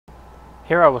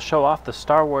Here I will show off the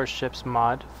Star Wars ships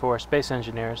mod for Space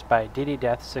Engineers by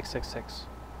DDDeath666.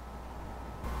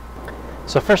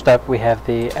 So first up we have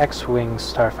the X-Wing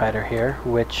Starfighter here,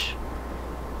 which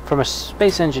from a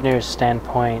Space Engineer's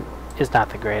standpoint is not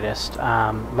the greatest.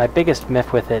 My biggest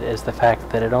miff with it is the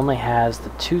fact that it only has the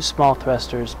two small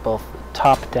thrusters, both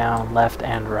top, down, left,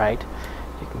 and right.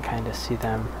 You can kind of see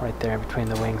them right there between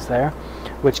the wings there,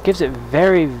 which gives it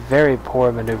very, very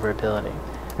poor maneuverability.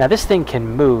 Now this thing can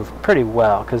move pretty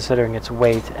well considering its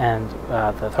weight and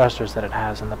the thrusters that it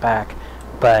has in the back,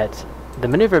 but the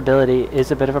maneuverability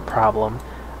is a bit of a problem,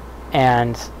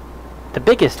 and the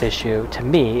biggest issue to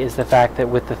me is the fact that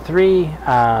with the three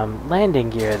landing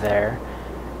gear there,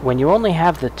 when you only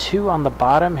have the two on the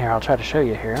bottom, here I'll try to show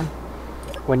you here,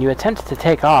 when you attempt to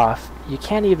take off, you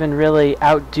can't even really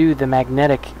outdo the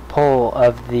magnetic pull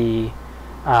of the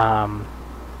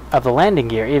landing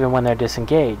gear even when they're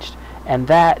disengaged. And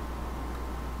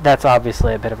that's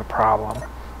obviously a bit of a problem.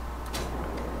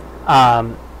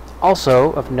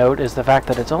 Also of note is the fact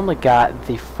that it's only got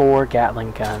the 4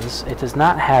 Gatling guns. It does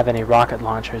not have any rocket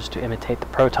launchers to imitate the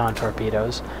proton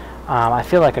torpedoes. I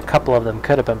feel like a couple of them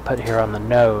could have been put here on the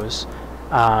nose,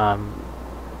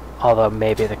 although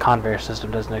maybe the conveyor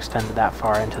system doesn't extend that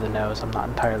far into the nose. I'm not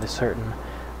entirely certain.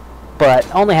 But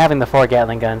only having the 4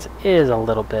 Gatling guns is a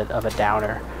little bit of a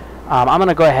downer. I'm going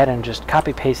to go ahead and just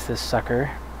copy paste this sucker.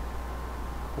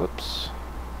 Whoops.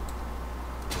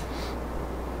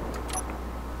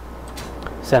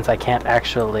 Since I can't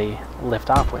actually lift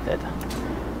off with it.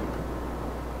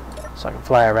 So I can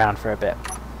fly around for a bit.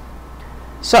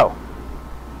 So,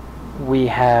 we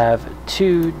have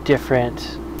 2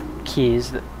 different keys,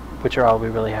 which are all we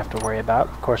really have to worry about.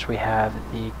 Of course, we have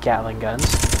the Gatling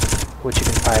guns, which you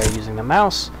can fire using the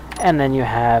mouse. And then you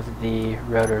have the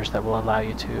rotors that will allow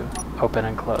you to open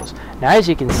and close. Now, as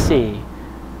you can see,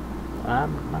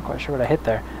 I'm not quite sure what I hit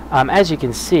there. As you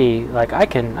can see, like I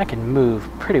can move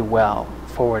pretty well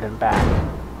forward and back.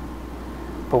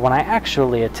 But when I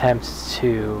actually attempt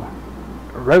to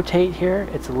rotate here,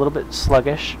 it's a little bit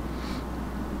sluggish.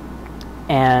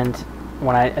 And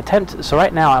when I attempt, so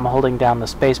right now I'm holding down the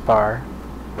space bar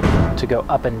to go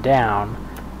up and down,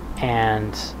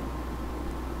 and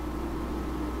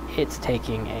it's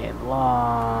taking a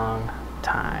long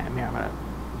time. Here, I'm going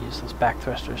to use those back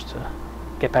thrusters to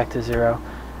get back to 0.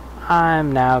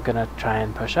 I'm now going to try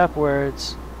and push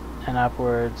upwards and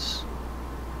upwards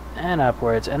and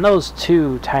upwards, and those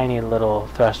 2 tiny little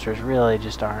thrusters really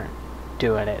just aren't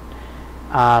doing it.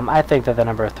 I think that the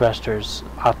number of thrusters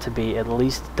ought to be at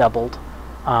least doubled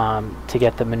to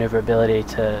get the maneuverability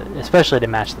to, especially to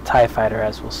match the TIE Fighter,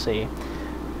 as we'll see.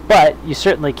 But you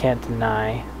certainly can't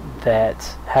deny that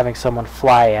having someone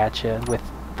fly at you with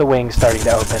the wings starting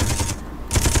to open,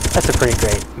 that's a pretty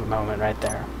great moment right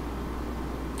there.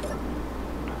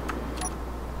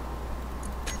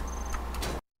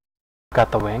 Got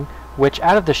the wing, which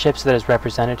out of the ships that is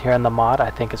represented here in the mod,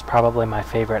 I think is probably my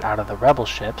favorite out of the Rebel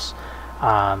ships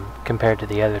compared to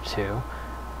the other 2.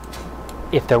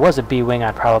 If there was a B-wing,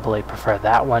 I'd probably prefer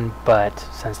that one, but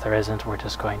since there isn't, we're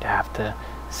just going to have to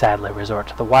sadly resort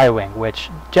to the Y-wing, which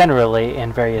generally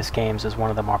in various games is one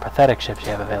of the more pathetic ships you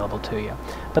have available to you.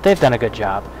 But they've done a good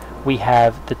job. We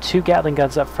have the 2 Gatling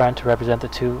guns up front to represent the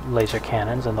 2 laser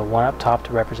cannons, and the one up top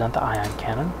to represent the ion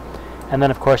cannon. And then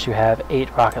of course you have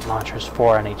 8 rocket launchers,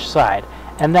 4 on each side,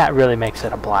 and that really makes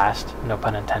it a blast, no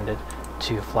pun intended,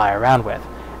 to fly around with.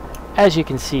 As you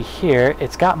can see here,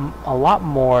 it's got a lot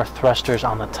more thrusters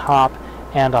on the top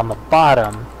and on the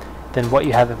bottom than what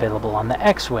you have available on the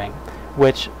X-Wing,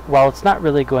 which, while it's not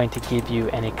really going to give you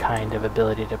any kind of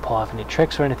ability to pull off any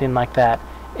tricks or anything like that,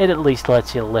 it at least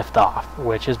lets you lift off,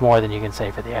 which is more than you can say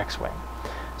for the X-Wing.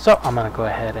 So I'm going to go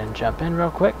ahead and jump in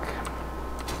real quick.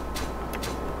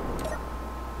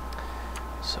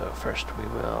 So first we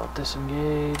will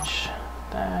disengage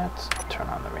that, turn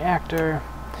on the reactor,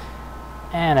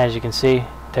 and as you can see, it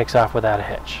takes off without a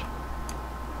hitch.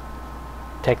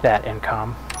 Take that,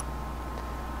 Incom.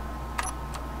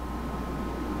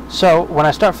 So when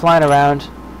I start flying around,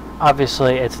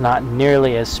 obviously it's not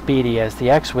nearly as speedy as the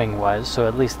X-Wing was, so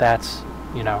at least that's,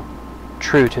 you know,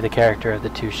 true to the character of the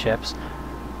 2 ships.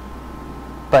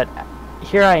 But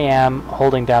here I am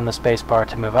holding down the spacebar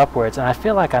to move upwards, and I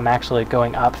feel like I'm actually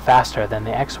going up faster than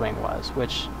the X-Wing was,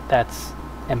 which that's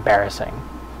embarrassing.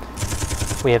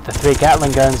 We have the 3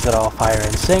 Gatling guns that all fire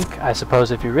in sync. I suppose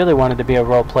if you really wanted to be a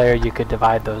role player, you could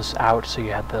divide those out so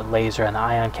you had the laser and the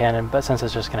ion cannon, but since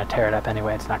it's just going to tear it up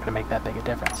anyway, it's not going to make that big a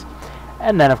difference.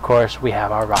 And then of course we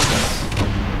have our rockets.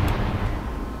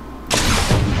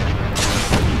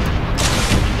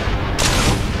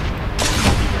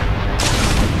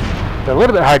 They're a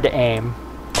little bit hard to aim,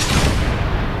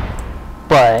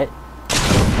 but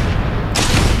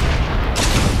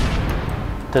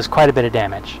does quite a bit of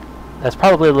damage. That's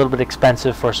probably a little bit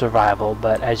expensive for survival,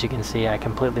 but as you can see, I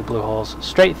completely blew holes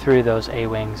straight through those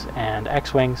A-wings and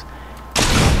X-wings.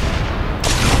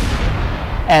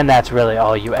 And that's really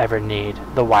all you ever need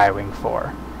the Y-wing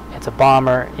for. It's a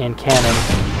bomber in cannon,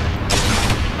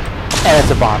 and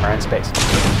it's a bomber in space.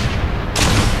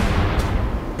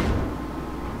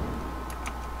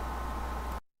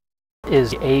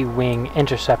 Is the A-wing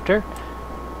interceptor.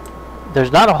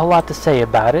 There's not a whole lot to say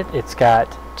about it. It's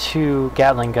got 2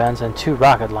 Gatling guns and 2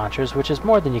 rocket launchers, which is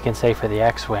more than you can say for the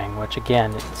X-wing, which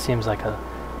again, it seems like a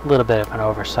little bit of an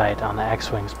oversight on the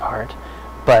X-wing's part,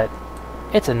 but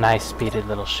it's a nice speeded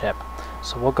little ship.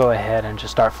 So we'll go ahead and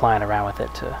just start flying around with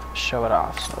it to show it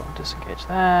off. So disengage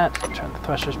that, turn the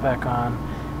thrusters back on.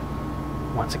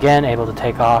 Once again, able to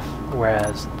take off,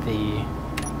 whereas the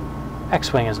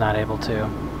X-wing is not able to.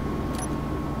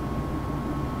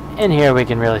 In here we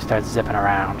can really start zipping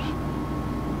around.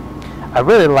 I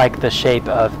really like the shape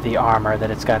of the armor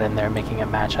that it's got in there, making it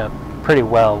match up pretty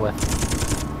well with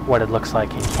what it looks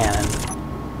like in canon.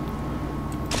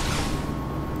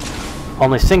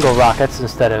 Only single rockets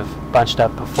instead of bunched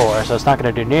up before, so it's not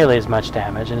going to do nearly as much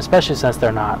damage, and especially since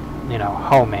they're not, you know,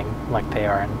 homing like they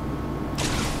are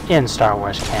in Star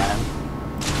Wars canon.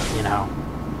 You know,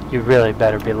 you really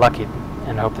better be lucky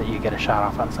and hope that you get a shot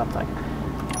off on something.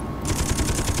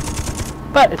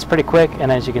 But it's pretty quick, and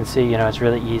as you can see, you know, it's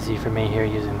really easy for me here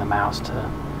using the mouse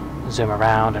to zoom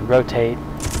around and rotate.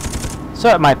 So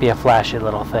it might be a flashy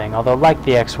little thing, although like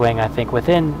the X-wing, I think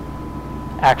within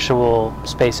actual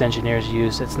Space Engineers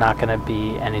use, it's not going to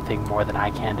be anything more than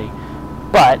eye candy.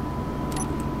 But,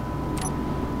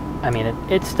 I mean,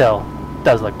 it still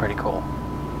does look pretty cool.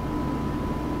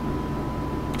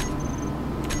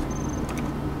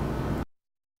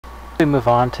 We move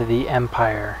on to the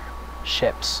Empire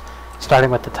ships,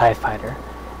 starting with the TIE Fighter.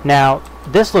 Now,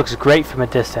 this looks great from a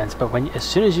distance, but as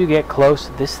soon as you get close,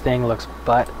 this thing looks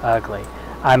butt ugly.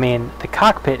 I mean, the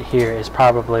cockpit here is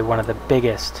probably one of the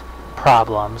biggest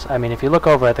problems. I mean, if you look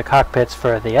over at the cockpits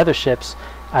for the other ships,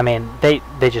 I mean, they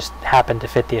just happen to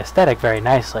fit the aesthetic very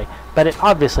nicely, but it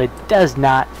obviously does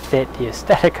not fit the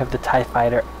aesthetic of the TIE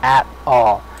Fighter at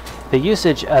all. The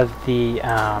usage of the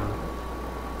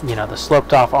you know, the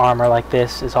sloped off armor like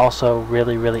this is also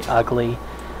really, really ugly.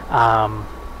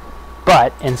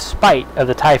 But in spite of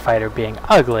the TIE Fighter being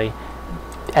ugly,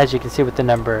 as you can see with the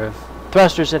number of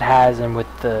thrusters it has, and with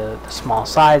the small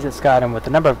size it's got, and with the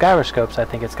number of gyroscopes I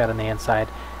think it's got on the inside,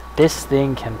 this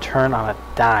thing can turn on a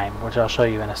dime, which I'll show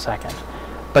you in a second.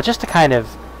 But just to kind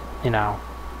of, you know,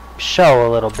 show a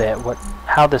little bit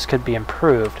how this could be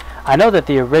improved, I know that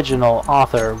the original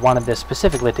author wanted this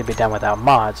specifically to be done without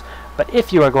mods, but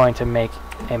if you are going to make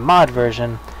a mod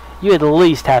version, you at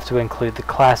least have to include the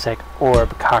classic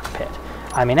Orb cockpit.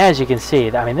 I mean, as you can see,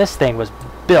 I mean, this thing was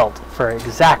built for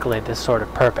exactly this sort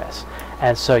of purpose.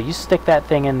 And so you stick that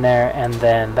thing in there, and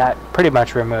then that pretty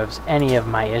much removes any of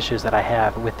my issues that I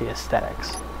have with the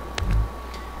aesthetics.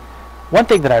 One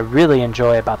thing that I really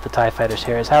enjoy about the TIE Fighters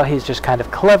here is how he's just kind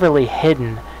of cleverly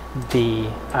hidden the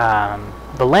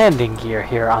landing gear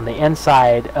here on the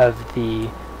inside of the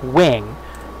wing.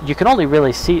 You can only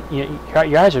really see,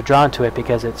 your eyes are drawn to it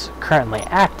because it's currently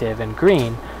active and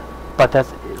green, but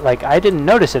that's, like, I didn't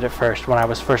notice it at first when I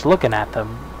was first looking at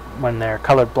them, when they're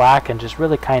colored black and just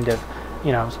really kind of,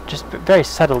 you know, just very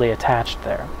subtly attached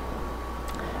there.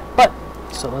 But,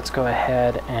 so let's go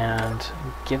ahead and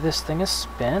give this thing a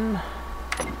spin.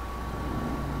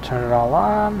 Turn it all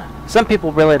on. Some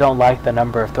people really don't like the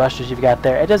number of thrusters you've got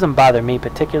there. It doesn't bother me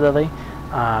particularly,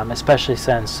 especially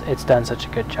since it's done such a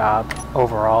good job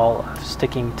overall of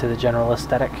sticking to the general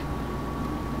aesthetic.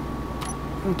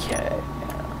 Okay.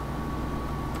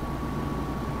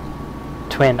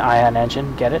 Twin ion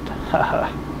engine, get it?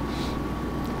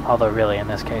 Although really in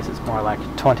this case it's more like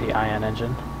 20 ion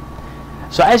engine.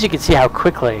 So as you can see how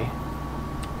quickly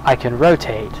I can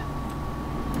rotate,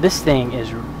 this thing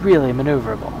is really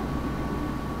maneuverable.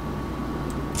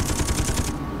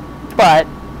 But,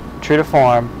 true to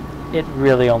form, it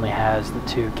really only has the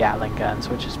 2 Gatling guns,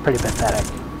 which is pretty pathetic.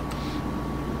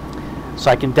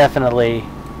 So I can definitely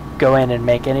go in and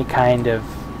make any kind of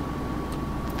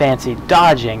fancy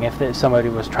dodging if somebody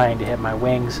was trying to hit my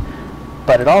wings,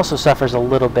 but it also suffers a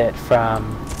little bit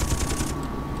from,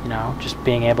 you know, just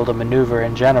being able to maneuver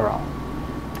in general.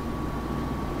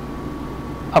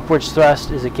 Upwards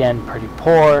thrust is again pretty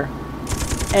poor,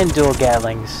 and dual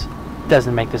Gatlings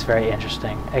doesn't make this very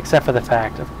interesting, except for the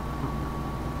fact of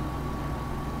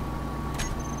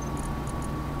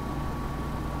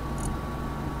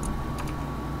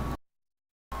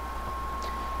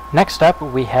Next up,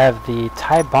 we have the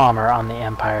TIE Bomber on the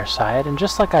Empire side, and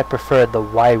just like I preferred the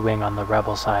Y-Wing on the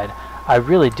Rebel side, I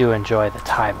really do enjoy the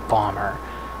TIE Bomber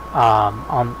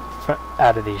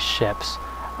out of these ships.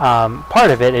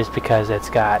 Part of it is because it's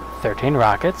got 13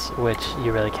 rockets, which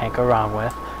you really can't go wrong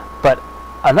with, but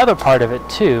another part of it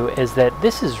too is that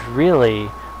this is really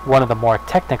one of the more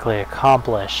technically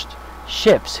accomplished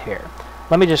ships here.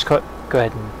 Let me just go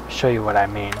ahead and show you what I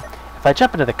mean. If I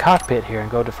jump into the cockpit here and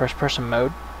go to first person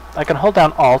mode, I can hold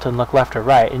down Alt and look left or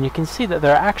right, and you can see that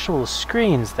there are actual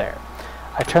screens there.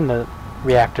 I turn the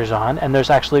reactors on, and there's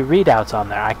actually readouts on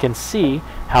there. I can see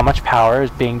how much power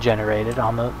is being generated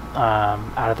on the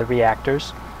out of the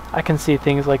reactors. I can see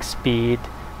things like speed,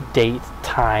 date,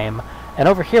 time, and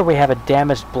over here we have a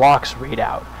damaged blocks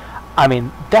readout. I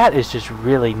mean, that is just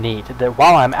really neat, that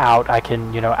while I'm out, I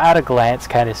can, you know, at a glance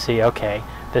kind of see, okay,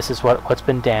 this is what's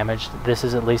been damaged, this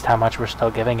is at least how much we're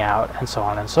still giving out, and so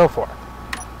on and so forth.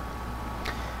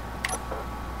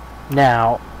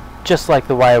 Now, just like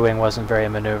the Y-Wing wasn't very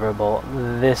maneuverable,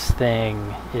 this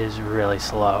thing is really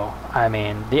slow. I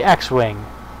mean, the X-Wing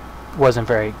wasn't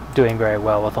doing very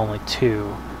well with only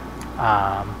two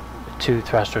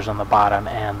thrusters on the bottom,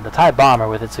 and the TIE Bomber,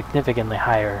 with its significantly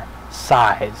higher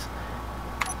size,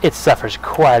 it suffers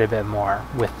quite a bit more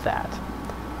with that.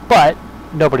 But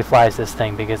nobody flies this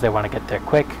thing because they want to get there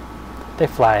quick. They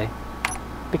fly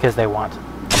because they want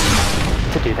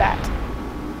to do that.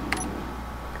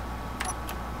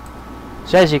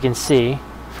 So as you can see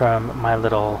from my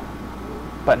little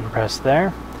button press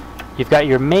there, you've got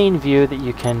your main view that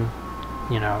you can,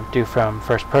 you know, do from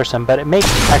first person, but it makes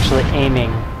actually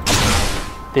aiming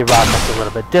the rockets a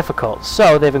little bit difficult.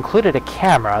 So they've included a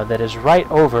camera that is right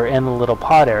over in the little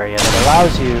pod area that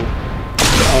allows you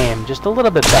to aim just a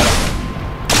little bit better.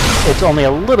 It's only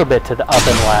a little bit to the up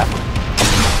and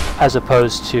left, as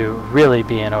opposed to really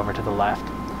being over to the left.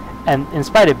 And in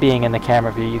spite of being in the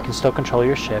camera view, you can still control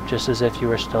your ship just as if you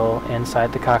were still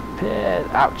inside the cockpit.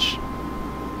 Ouch!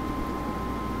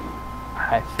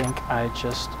 I think I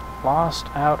just lost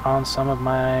out on some of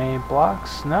my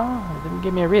blocks. No, it didn't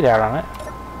give me a readout on it.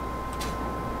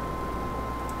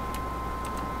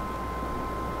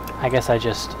 I guess I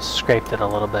just scraped it a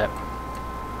little bit.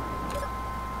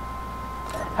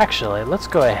 Actually, let's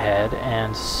go ahead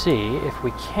and see if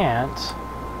we can't...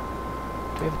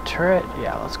 Do we have a turret?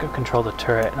 Yeah, let's go control the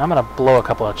turret. And I'm going to blow a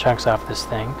couple of chunks off this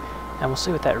thing, and we'll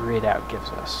see what that readout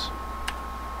gives us.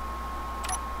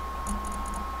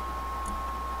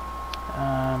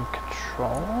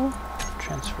 Control.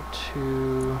 Transfer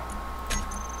to...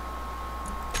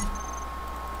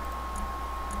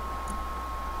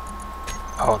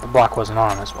 Oh, the block wasn't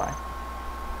on, that's why.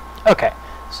 Okay,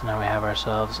 so now we have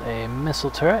ourselves a missile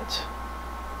turret.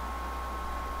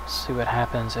 Let's see what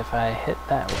happens if I hit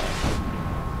that way.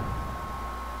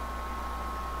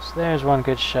 So there's one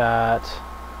good shot.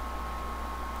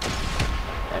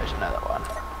 There's another one.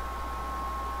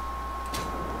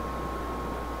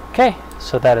 Okay,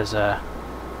 so that is a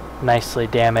nicely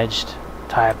damaged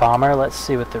TIE Bomber. Let's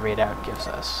see what the readout gives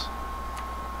us.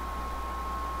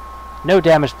 No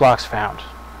damaged blocks found.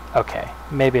 Okay,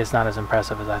 maybe it's not as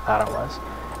impressive as I thought it was.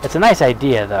 It's a nice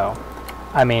idea, though.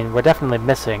 I mean, we're definitely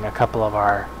missing a couple of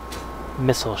our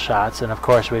missile shots, and of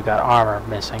course we've got armor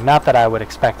missing. Not that I would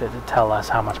expect it to tell us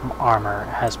how much armor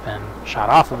has been shot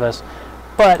off of us,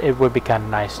 but it would be kind of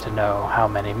nice to know how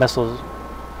many missile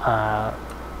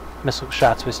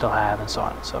shots we still have, and so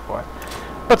on and so forth.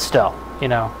 But still, you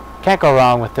know, can't go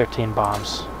wrong with 13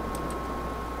 bombs.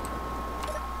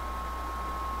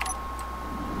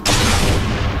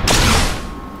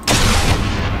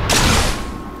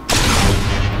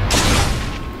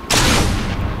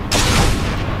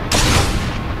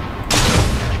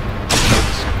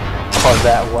 Call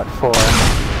that what for?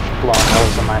 Blowing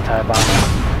holes in my TIE Bomber.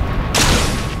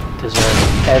 Deserves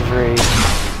every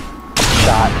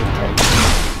shot it takes.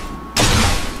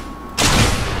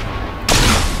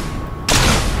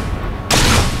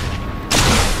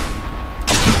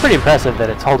 It's pretty impressive that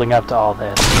it's holding up to all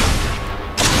this.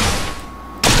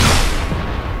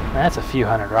 That's a few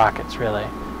hundred rockets, really.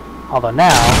 Although now,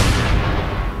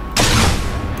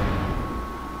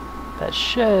 that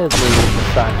should leave the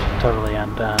front totally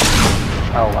undone.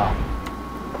 Oh well.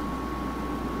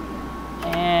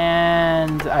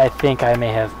 And I think I may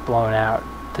have blown out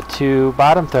the two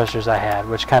bottom thrusters I had,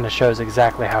 which kind of shows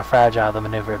exactly how fragile the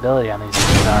maneuverability on these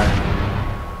things are.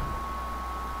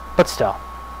 But still.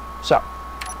 So,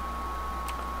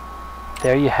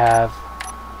 there you have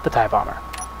the TIE Bomber.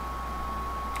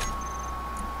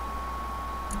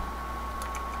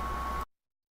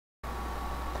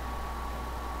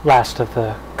 Last of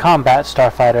the combat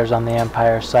starfighters on the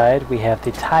Empire side, we have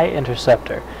the TIE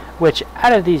Interceptor, which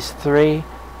out of these three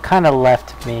kind of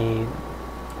left me,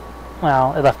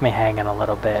 well, it left me hanging a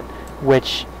little bit,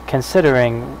 which,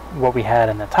 considering what we had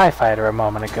in the TIE Fighter a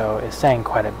moment ago, is saying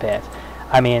quite a bit.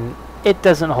 I mean, it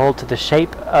doesn't hold to the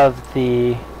shape of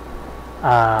the,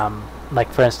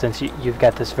 like for instance, you've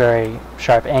got this very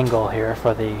sharp angle here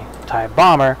for the TIE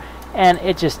Bomber, and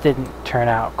it just didn't turn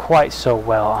out quite so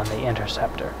well on the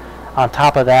Interceptor. On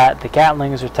top of that, the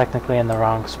Gatlings are technically in the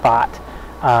wrong spot.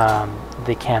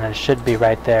 The cannon should be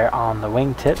right there on the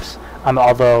wingtips.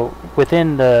 Although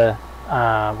within the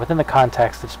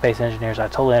context of Space Engineers, I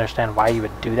totally understand why you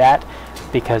would do that,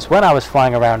 because when I was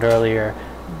flying around earlier,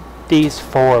 these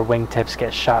 4 wingtips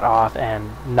get shot off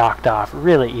and knocked off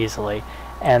really easily,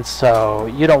 and so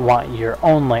you don't want your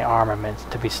only armament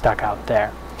to be stuck out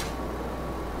there.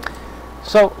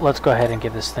 So let's go ahead and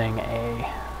give this thing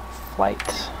a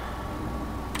flight.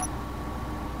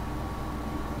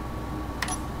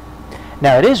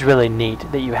 Now it is really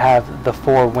neat that you have the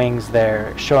 4 wings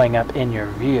there showing up in your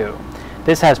view.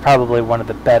 This has probably one of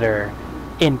the better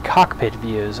in-cockpit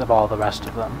views of all the rest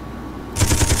of them.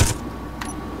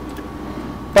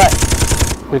 But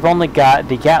we've only got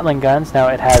the Gatling guns. Now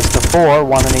it has the 4,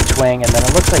 1 on each wing, and then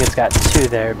it looks like it's got 2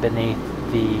 there beneath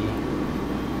the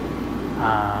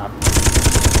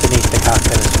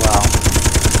cockpit as well.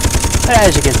 But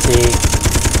as you can see,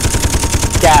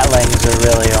 Gatlings are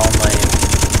really only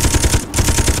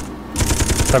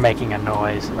for making a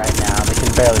noise right now. They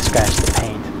can barely scratch the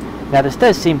paint. Now this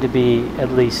does seem to be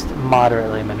at least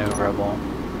moderately maneuverable.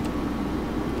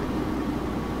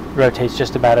 Rotates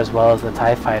just about as well as the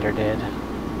TIE Fighter did.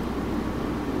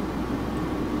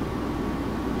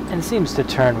 And seems to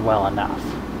turn well enough.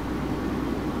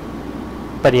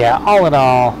 But yeah, all in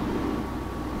all,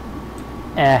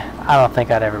 I don't think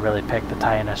I'd ever really pick the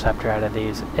TIE Interceptor out of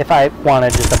these. If I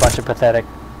wanted just a bunch of pathetic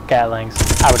Gatlings,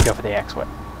 I would go for the X-Wing.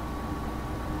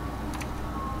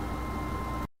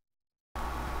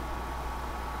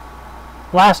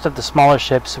 Last of the smaller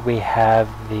ships, we have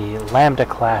the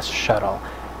Lambda-class shuttle.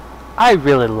 I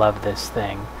really love this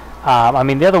thing. I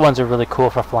mean, the other ones are really cool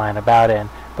for flying about in,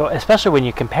 but especially when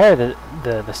you compare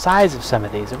the size of some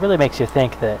of these, it really makes you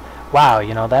think that, wow,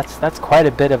 you know, that's quite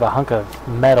a bit of a hunk of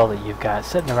metal that you've got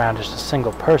sitting around just a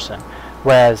single person.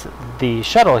 Whereas the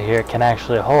shuttle here can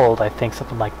actually hold, I think,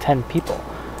 something like 10 people,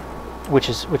 which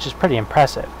is pretty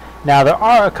impressive. Now, there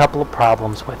are a couple of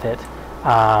problems with it.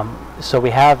 So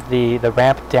we have the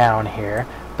ramp down here,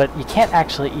 but you can't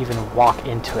actually even walk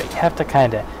into it. You have to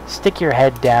kind of stick your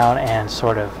head down and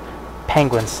sort of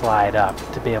penguin slide up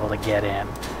to be able to get in.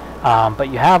 But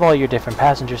you have all your different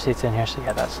passenger seats in here, so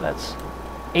yeah, that's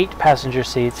 8 passenger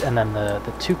seats, and then the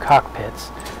 2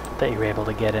 cockpits that you're able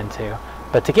to get into.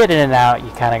 But to get in and out,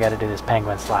 you kind of got to do this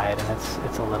penguin slide, and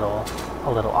it's a little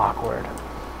awkward.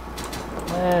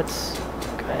 Let's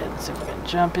go ahead and see if we can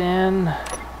jump in.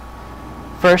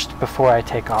 First, before I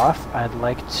take off, I'd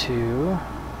like to...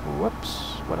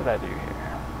 Whoops, what did I do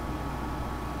here?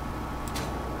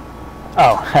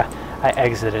 Oh, I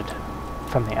exited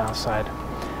from the outside.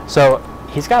 So,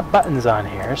 he's got buttons on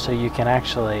here, so you can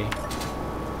actually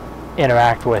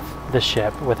interact with the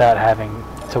ship without having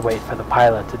to wait for the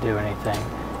pilot to do anything.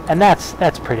 And that's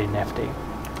pretty nifty.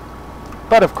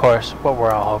 But of course, what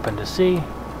we're all hoping to see...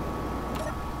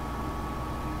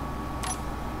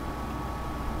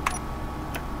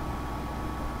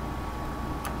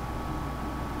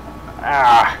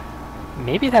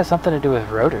 maybe it has something to do with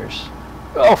rotors.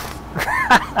 Oh!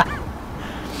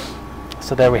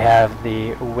 So there we have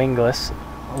the wingless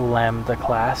Lambda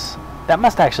class. That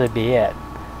must actually be it,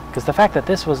 because the fact that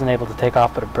this wasn't able to take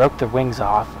off but it broke the wings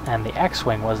off, and the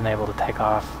X-Wing wasn't able to take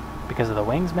off because of the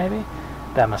wings, maybe?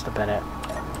 That must have been it.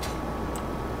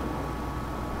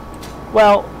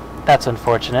 Well, that's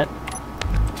unfortunate.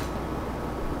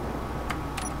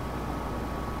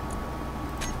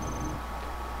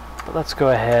 But let's go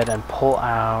ahead and pull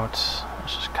out,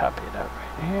 let's just copy it out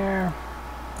right here.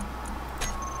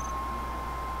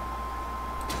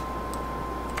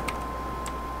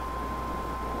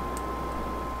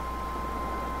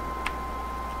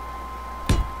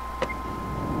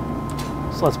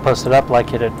 So let's post it up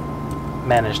like it had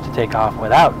managed to take off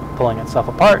without pulling itself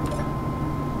apart.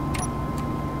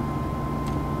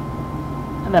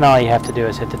 And then all you have to do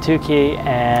is hit the 2 key,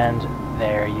 and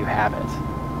there you have it.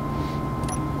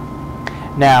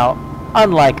 Now,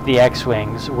 unlike the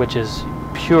X-Wings, which is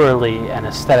purely an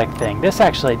aesthetic thing, this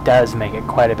actually does make it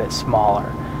quite a bit smaller.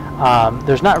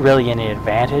 There's not really any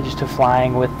advantage to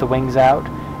flying with the wings out.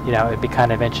 You know, it'd be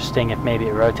kind of interesting if maybe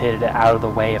it rotated it out of the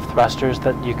way of thrusters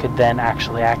that you could then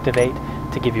actually activate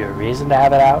to give you a reason to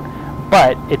have it out,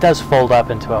 but it does fold up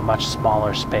into a much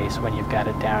smaller space when you've got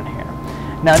it down here.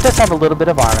 Now it does have a little bit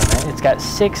of armament. It's got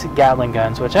 6 Gatling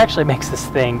guns, which actually makes this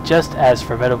thing just as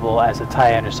formidable as a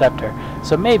TIE Interceptor,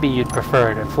 so maybe you'd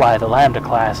prefer to fly the Lambda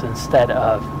class instead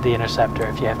of the Interceptor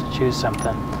if you have to choose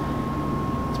something.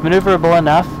 It's maneuverable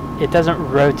enough. It doesn't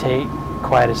rotate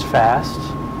quite as fast,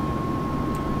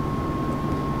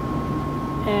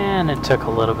 and it took a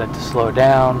little bit to slow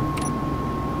down,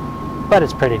 but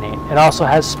it's pretty neat. It also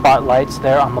has spotlights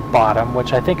there on the bottom,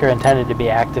 which I think are intended to be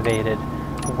activated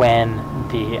when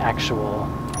the actual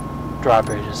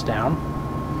drawbridge is down.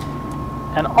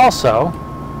 And also,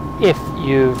 if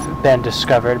you've been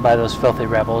discovered by those filthy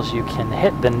rebels, you can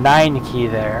hit the 9 key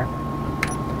there,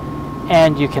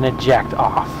 and you can eject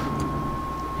off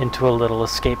into a little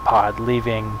escape pod,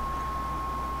 leaving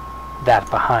that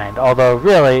behind. Although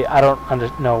really, I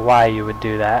don't know why you would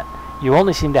do that. You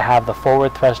only seem to have the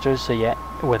forward thrusters, so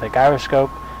with a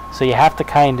gyroscope, so you have to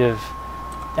kind of,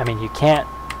 I mean, you can't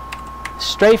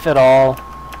strafe at all.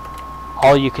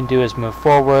 All you can do is move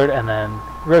forward and then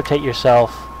rotate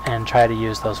yourself and try to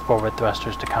use those forward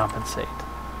thrusters to compensate.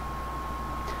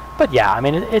 But yeah, I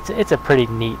mean, it's a pretty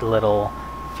neat little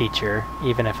feature,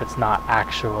 even if it's not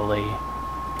actually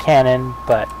canon,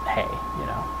 but hey, you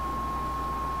know.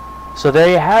 So there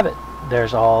you have it.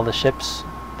 There's all the ships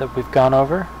that we've gone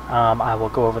over. I will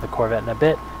go over the Corvette in a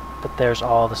bit, but there's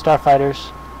all the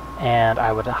starfighters, and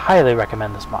I would highly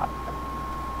recommend this mod.